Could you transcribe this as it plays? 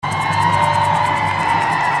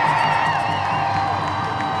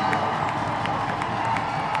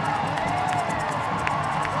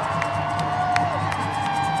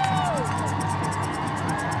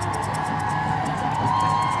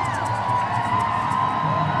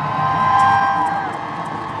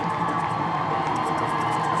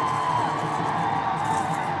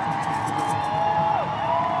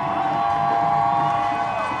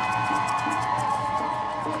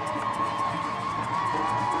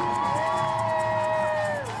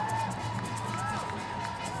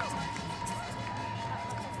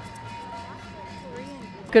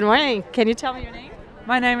Good morning. Can you tell me your name?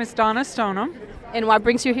 My name is Donna Stoneham. And what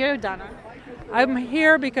brings you here, Donna? I'm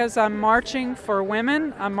here because I'm marching for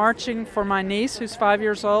women. I'm marching for my niece, who's 5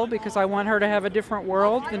 years old, because I want her to have a different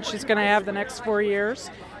world than she's going to have the next 4 years.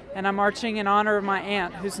 And I'm marching in honor of my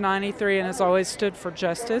aunt, who's 93 and has always stood for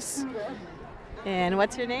justice. And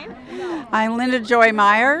what's your name? I'm Linda Joy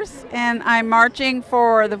Myers, and I'm marching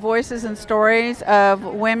for the voices and stories of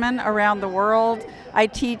women around the world. I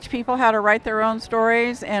teach people how to write their own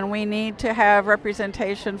stories, and we need to have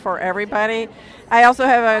representation for everybody. I also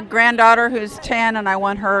have a granddaughter who's 10, and I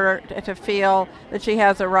want her to feel that she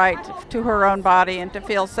has a right to her own body and to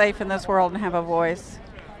feel safe in this world and have a voice.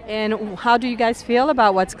 And how do you guys feel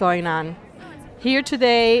about what's going on here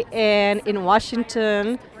today and in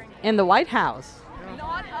Washington, in the White House?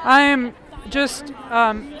 I am just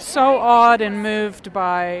so awed and moved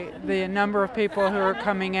by the number of people who are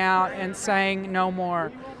coming out and saying no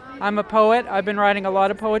more. I'm a poet. I've been writing a lot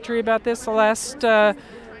of poetry about this the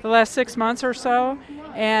last 6 months or so,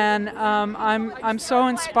 and I'm so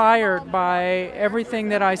inspired by everything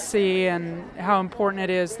that I see and how important it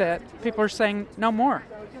is that people are saying no more.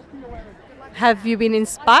 Have you been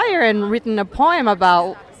inspired and written a poem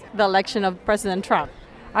about the election of President Trump?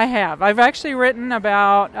 I have. I've actually written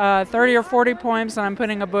about 30 or 40 poems, and I'm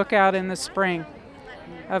putting a book out in the spring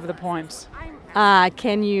of the poems.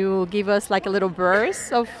 Can you give us like a little verse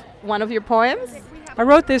of one of your poems? I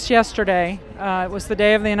wrote this yesterday. It was the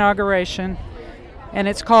day of the inauguration, and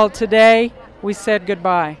it's called Today We Said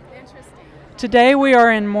Goodbye. Today we are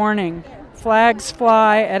in mourning. Flags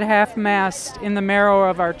fly at half-mast in the marrow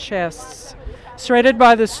of our chests, shredded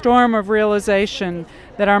by the storm of realization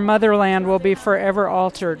that our motherland will be forever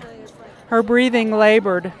altered. Her breathing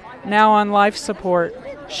labored, now on life support,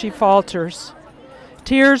 she falters.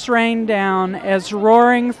 Tears rain down as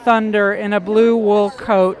roaring thunder in a blue wool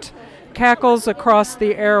coat cackles across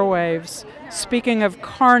the airwaves, speaking of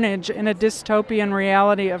carnage in a dystopian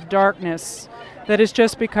reality of darkness that has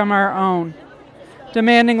just become our own,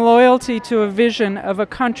 demanding loyalty to a vision of a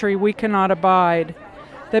country we cannot abide,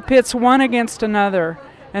 that pits one against another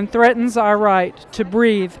and threatens our right to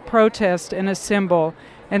breathe, protest, and assemble,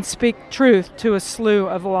 and speak truth to a slew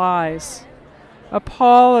of lies. A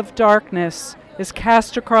pall of darkness is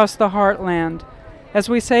cast across the heartland as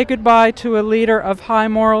we say goodbye to a leader of high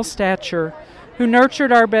moral stature who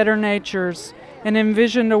nurtured our better natures and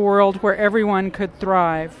envisioned a world where everyone could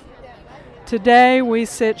thrive. Today we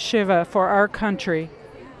sit Shiva for our country,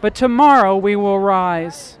 but tomorrow we will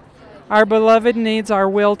rise. Our beloved needs our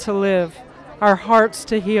will to live, our hearts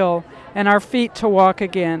to heal, and our feet to walk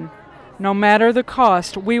again. No matter the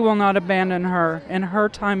cost, we will not abandon her in her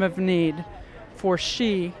time of need, for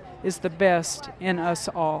she is the best in us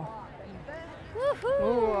all.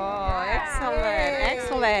 Ooh,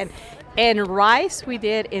 excellent. And rise we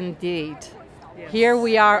did indeed. Yes, Here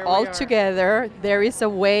we are all are. together. There is a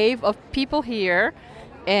wave of people here,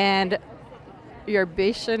 and your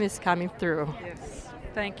vision is coming through. Yes,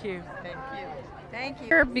 thank you.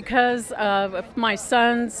 Here because of my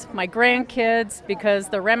sons, my grandkids, because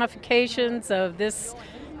the ramifications of this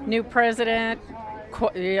new president,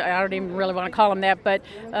 I don't even really want to call him that, but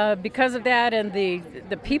because of that and the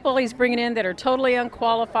people he's bringing in that are totally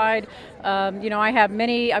unqualified. I have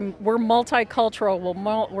many, we're multicultural,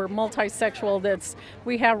 we're multisexual,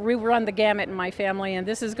 we run the gamut in my family, and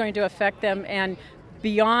this is going to affect them. And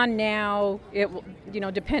beyond now,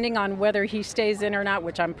 depending on whether he stays in or not,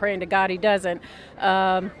 which I'm praying to God he doesn't,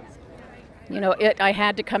 I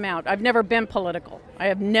had to come out. I've never been political. I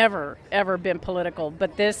have never, ever been political,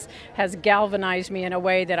 but this has galvanized me in a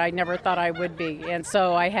way that I never thought I would be, and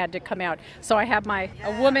so I had to come out. So I have a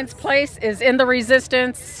woman's place is in the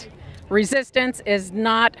resistance. Resistance is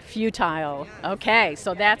not futile. Okay,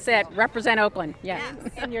 so that's it. Represent Oakland. Yeah.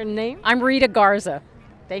 And your name? I'm Rita Garza.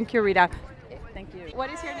 Thank you, Rita. Thank you. What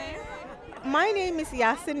is your name? My name is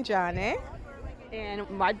Yasin Jane.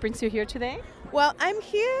 And what brings you here today? Well, I'm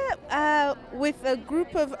here with a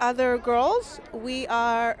group of other girls. We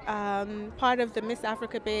are part of the Miss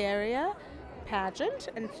Africa Bay Area pageant,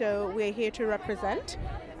 and so we're here to represent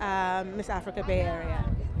Miss Africa Bay Area.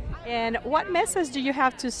 And what message do you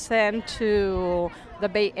have to send to the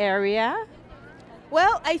Bay Area?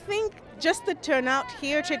 Well, I think just the turnout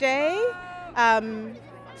here today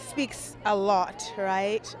speaks a lot,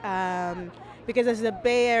 right? Because as the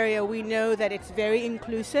Bay Area, we know that it's very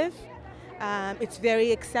inclusive, it's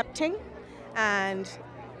very accepting, and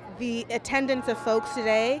the attendance of folks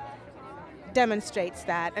today demonstrates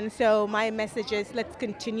that. And so my message is, let's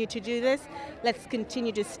continue to do this. Let's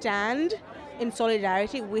continue to stand in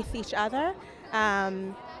solidarity with each other.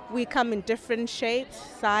 We come in different shapes,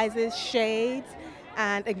 sizes, shades,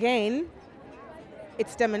 And again,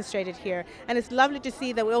 it's demonstrated here. And it's lovely to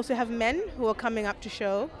see that we also have men who are coming up to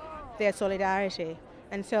show their solidarity.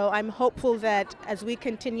 And so I'm hopeful that as we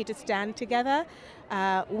continue to stand together,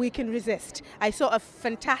 we can resist. I saw a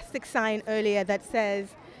fantastic sign earlier that says,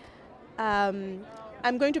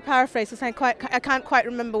 I'm going to paraphrase because I can't quite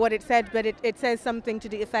remember what it said, but it says something to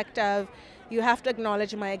the effect of, you have to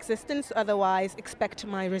acknowledge my existence, otherwise expect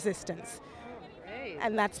my resistance.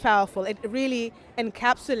 And that's powerful. It really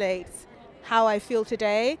encapsulates how I feel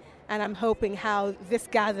today, and I'm hoping how this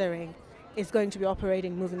gathering is going to be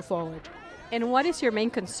operating moving forward. And what is your main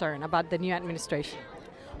concern about the new administration?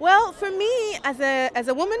 Well, for me, as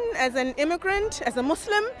a woman, as an immigrant, as a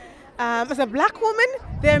Muslim, as a black woman,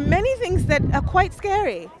 there are many things that are quite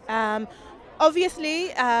scary.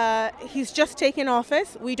 Obviously, he's just taken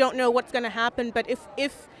office. We don't know what's going to happen, but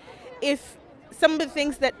if some of the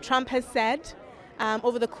things that Trump has said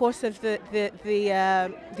over the course of the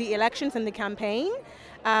elections and the campaign,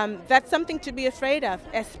 that's something to be afraid of,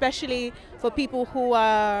 especially for people who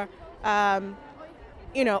are,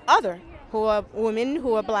 other, who are women,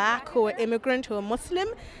 who are black, who are immigrant, who are Muslim.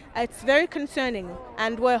 It's very concerning,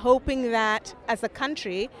 and we're hoping that as a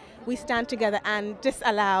country we stand together and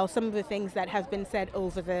disallow some of the things that have been said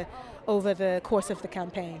over the course of the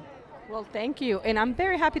campaign. Well, thank you. And I'm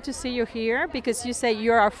very happy to see you here because you say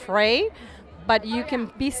you're afraid, but you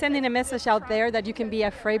can be sending a message out there that you can be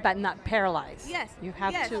afraid but not paralyzed. Yes. You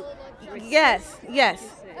have to. Yes,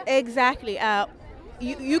 exactly.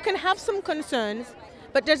 You can have some concerns,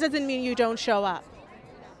 but that doesn't mean you don't show up.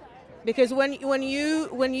 Because when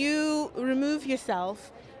you remove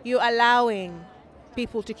yourself, you're allowing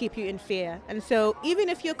people to keep you in fear. And so even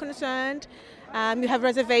if you're concerned, you have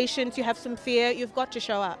reservations, you have some fear, you've got to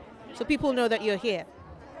show up so people know that you're here.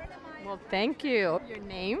 Well, thank you. Your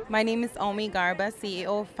name? My name is Omi Garba,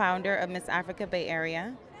 CEO, founder of Miss Africa Bay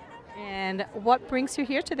Area. And what brings you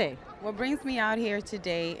here today? What brings me out here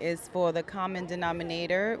today is for the common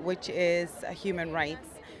denominator, which is human rights,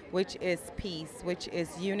 which is peace, which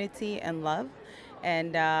is unity and love.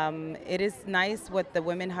 And it is nice what the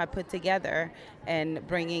women have put together and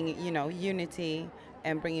bringing, unity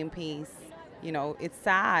and bringing peace. It's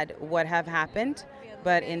sad what have happened,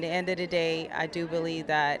 but in the end of the day, I do believe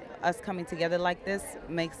that us coming together like this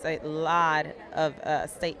makes a lot of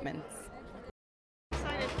statements.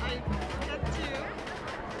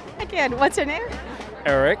 Again, what's your name?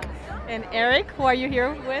 Eric. And Eric, who are you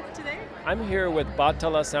here with today? I'm here with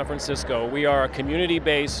Batala San Francisco. We are a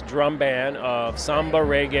community-based drum band of samba,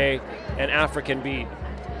 reggae, and African beat.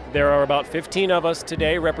 There are about 15 of us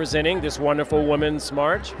today representing this wonderful women's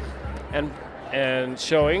march and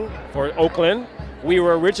showing for Oakland. We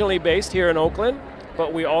were originally based here in Oakland,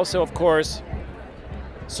 but we also, of course,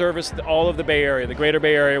 service all of the Bay Area, the greater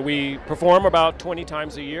Bay Area. We perform about 20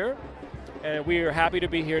 times a year, and we are happy to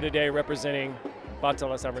be here today representing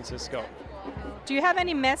Batala San Francisco. Do you have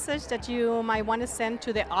any message that you might want to send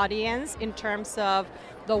to the audience in terms of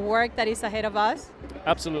the work that is ahead of us?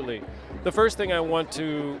 Absolutely. The first thing I want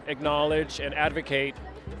to acknowledge and advocate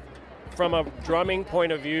from a drumming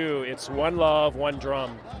point of view, it's one love, one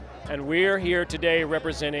drum. And we're here today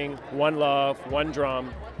representing one love, one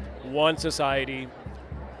drum, one society,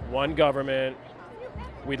 one government.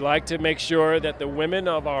 We'd like to make sure that the women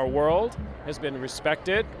of our world has been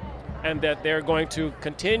respected and that they're going to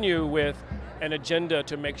continue with an agenda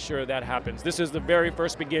to make sure that happens. This is the very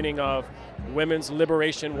first beginning of women's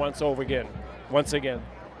liberation once again.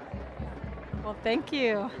 Well, thank you.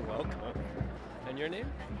 You're welcome. And your name?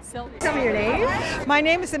 Sylvia. Tell me your name. My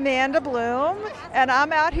name is Amanda Bloom, and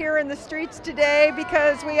I'm out here in the streets today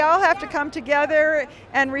because we all have to come together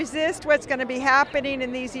and resist what's going to be happening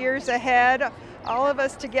in these years ahead. All of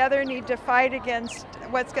us together need to fight against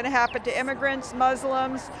what's going to happen to immigrants,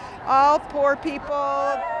 Muslims, all poor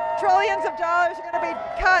people. Trillions of dollars are going to be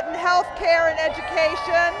cut in health care and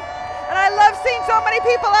education. And I love seeing so many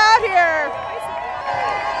people out here.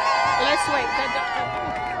 Let's wait.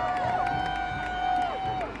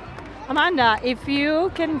 Amanda, if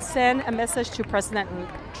you can send a message to President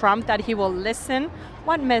Trump that he will listen,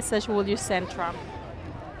 what message will you send Trump?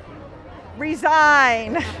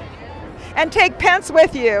 Resign and take Pence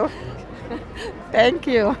with you. Thank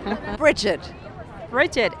you. Bridget.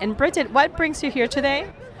 Bridget. And Bridget, what brings you here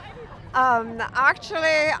today?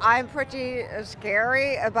 Actually, I'm pretty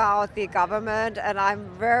scary about the government, and I'm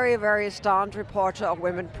very, very staunch reporter of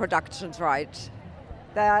women productions rights.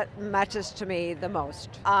 That matters to me the most.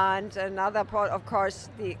 And another part, of course,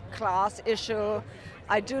 the class issue.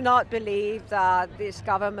 I do not believe that this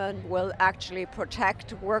government will actually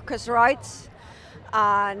protect workers' rights.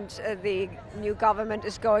 and the new government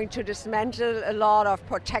is going to dismantle a lot of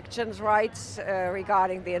protections rights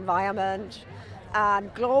regarding the environment,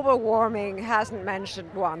 and global warming hasn't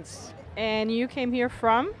mentioned once. And you came here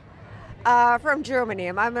from? From Germany.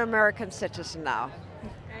 I'm an American citizen now.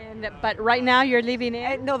 But right now you're living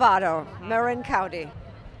in? Novato, Marin County.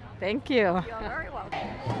 Thank you. You're very welcome.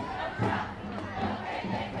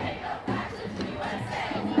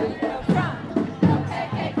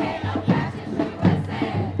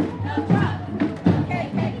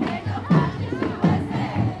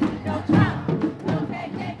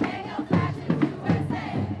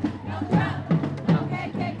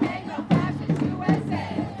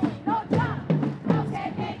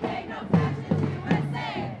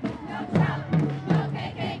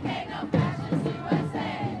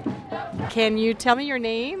 Can you tell me your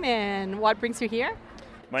name and what brings you here?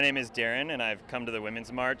 My name is Darren, and I've come to the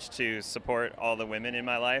Women's March to support all the women in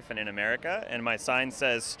my life and in America. And my sign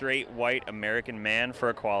says, "Straight, white, American man for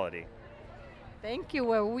equality." Thank you.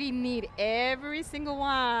 Well, we need every single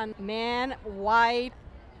one. Man, white,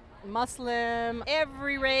 Muslim,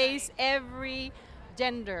 every race, every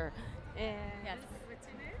gender. And yes.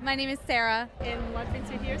 My name is Sarah. And what brings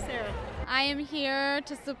you here, Sarah? I am here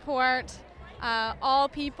to support all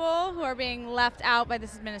people who are being left out by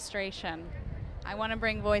this administration. I want to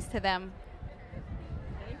bring voice to them.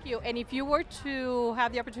 Thank you. And if you were to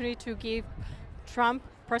have the opportunity to give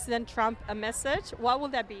President Trump, a message, what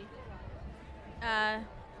would that be?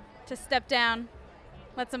 To step down,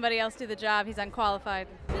 let somebody else do the job. He's unqualified.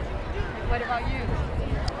 What about you?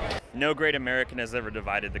 No great American has ever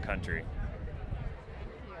divided the country.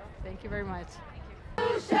 Thank you very much.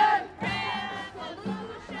 Revolution!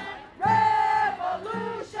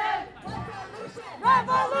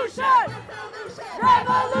 Revolution!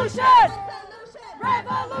 Revolution!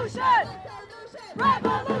 Revolution!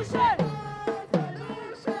 Revolution!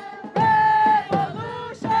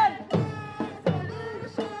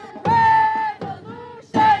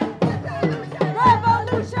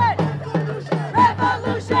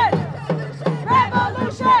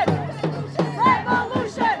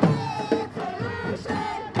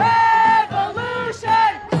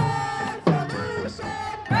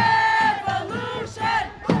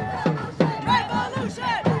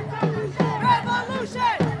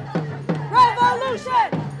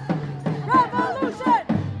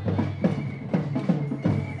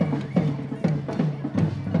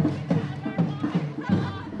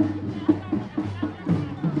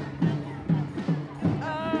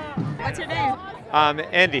 What's your name?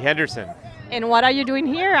 Andy Henderson. And what are you doing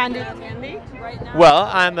here, Andy? Right now? Well,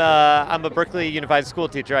 I'm a Berkeley Unified School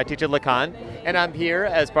teacher. I teach at LeConte, and I'm here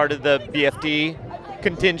as part of the BFD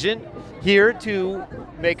contingent, here to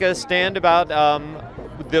make a stand about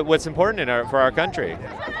what's important for our country.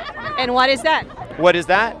 And what is that? What is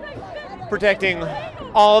that? Protecting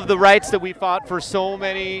all of the rights that we fought for so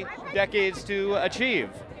many decades to achieve.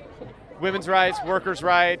 Women's rights, workers'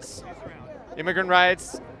 rights, immigrant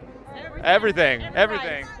rights, everything.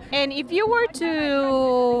 And if you were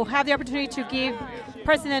to have the opportunity to give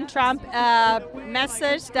President Trump a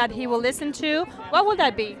message that he will listen to, what would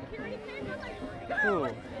that be?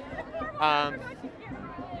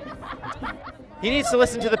 He needs to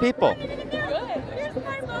listen to the people.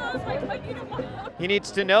 He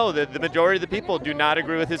needs to know that the majority of the people do not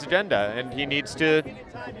agree with his agenda, and he needs to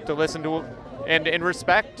listen to and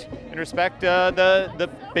respect the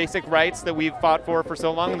basic rights that we've fought for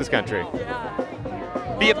so long in this country.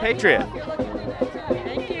 Be a patriot.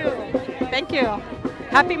 Thank you. Thank you.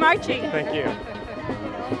 Happy marching. Thank you.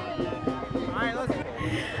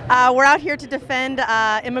 We're out here to defend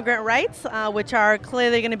immigrant rights, which are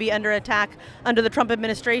clearly going to be under attack under the Trump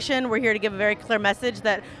administration. We're here to give a very clear message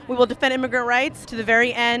that we will defend immigrant rights to the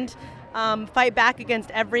very end, fight back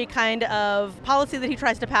against every kind of policy that he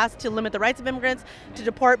tries to pass to limit the rights of immigrants, to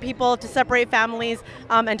deport people, to separate families,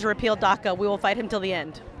 and to repeal DACA. We will fight him till the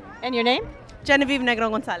end. And your name? Genevieve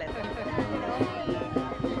Negron Gonzalez.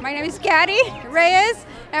 My name is Gary Reyes,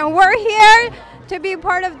 and we're here to be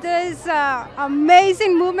part of this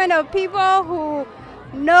amazing movement of people who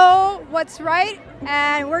know what's right,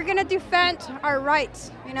 and we're going to defend our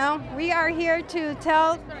rights. You know, we are here to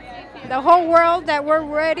tell the whole world that we're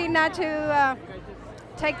ready not to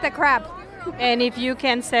take the crap. And if you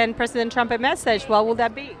can send President Trump a message, what will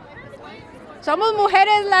that be? Somos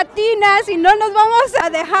mujeres latinas y no nos vamos a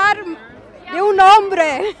dejar de un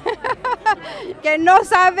hombre que no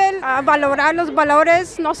sabe valorar los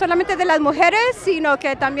valores no solamente de las mujeres, sino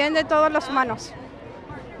que también de todos los humanos.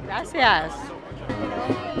 Gracias.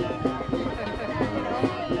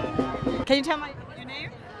 Can you tell your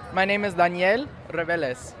name? My name is Daniel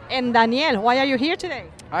Reveles. And Daniel, why are you here today?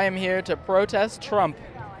 I am here to protest Trump.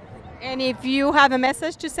 And if you have a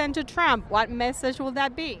message to send to Trump, what message will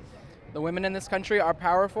that be? The women in this country are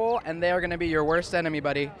powerful, and they are going to be your worst enemy,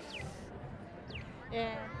 buddy.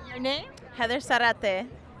 And your name? Heather Sarate.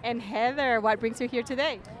 And Heather, what brings you here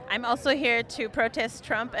today? I'm also here to protest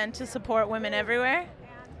Trump and to support women everywhere.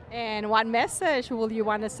 And what message will you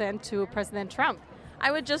want to send to President Trump?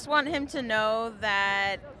 I would just want him to know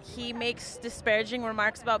that he makes disparaging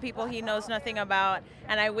remarks about people he knows nothing about,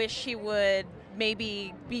 and I wish he would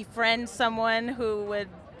maybe befriend someone who would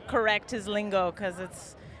correct his lingo, because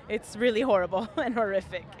it's really horrible and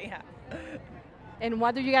horrific. Yeah. And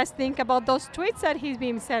what do you guys think about those tweets that he's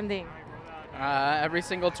been sending? Every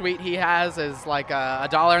single tweet he has is like a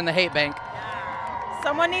dollar in the hate bank. Yeah.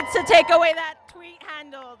 Someone needs to take away that tweet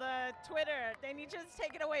handle, the Twitter. They need to just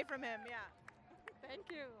take it away from him. Yeah. Thank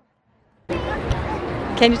you.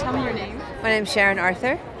 Can you tell me your name? My name's Sharon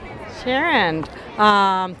Arthur. Sharon,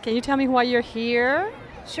 can you tell me why you're here?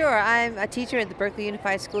 Sure, I'm a teacher at the Berkeley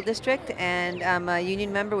Unified School District, and I'm a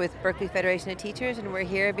union member with Berkeley Federation of Teachers, and we're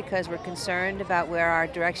here because we're concerned about where our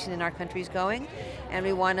direction in our country is going, and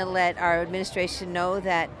we want to let our administration know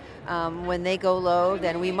that when they go low,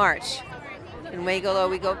 then we march. And when they go low,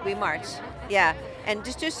 we march. Yeah. And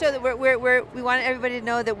just so that we want everybody to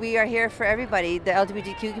know that we are here for everybody, the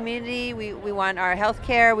LGBTQ community. We want our health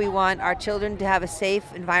care. We want our children to have a safe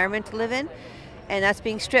environment to live in, and that's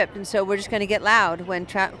being stripped. And so we're just going to get loud. When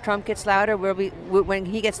Trump gets louder, when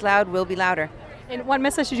he gets loud, we'll be louder. And what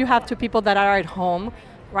message do you have to people that are at home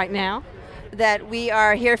right now? That we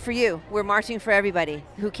are here for you. We're marching for everybody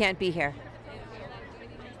who can't be here.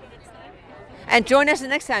 And join us the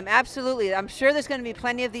next time. Absolutely. I'm sure there's going to be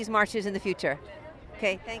plenty of these marches in the future.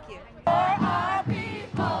 Okay, thank you. For our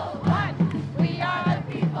people, one, we are the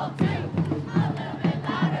people too. A little bit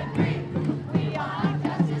louder, three. We are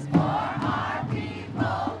justice for our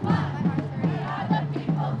people, one. We are the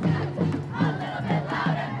people too. A little bit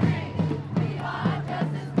louder, three. We are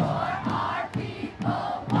justice for our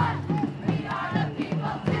people, one. We are the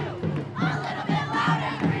people too. A little bit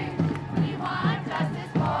louder, three. We want justice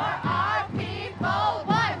for our people,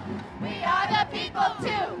 one. We are the people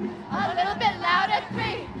too. A little bit louder,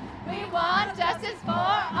 three. We want justice for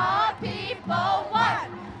all people, one.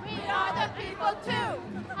 We are the people too.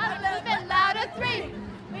 A little bit louder, three.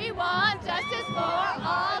 We want justice for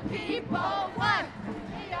all people.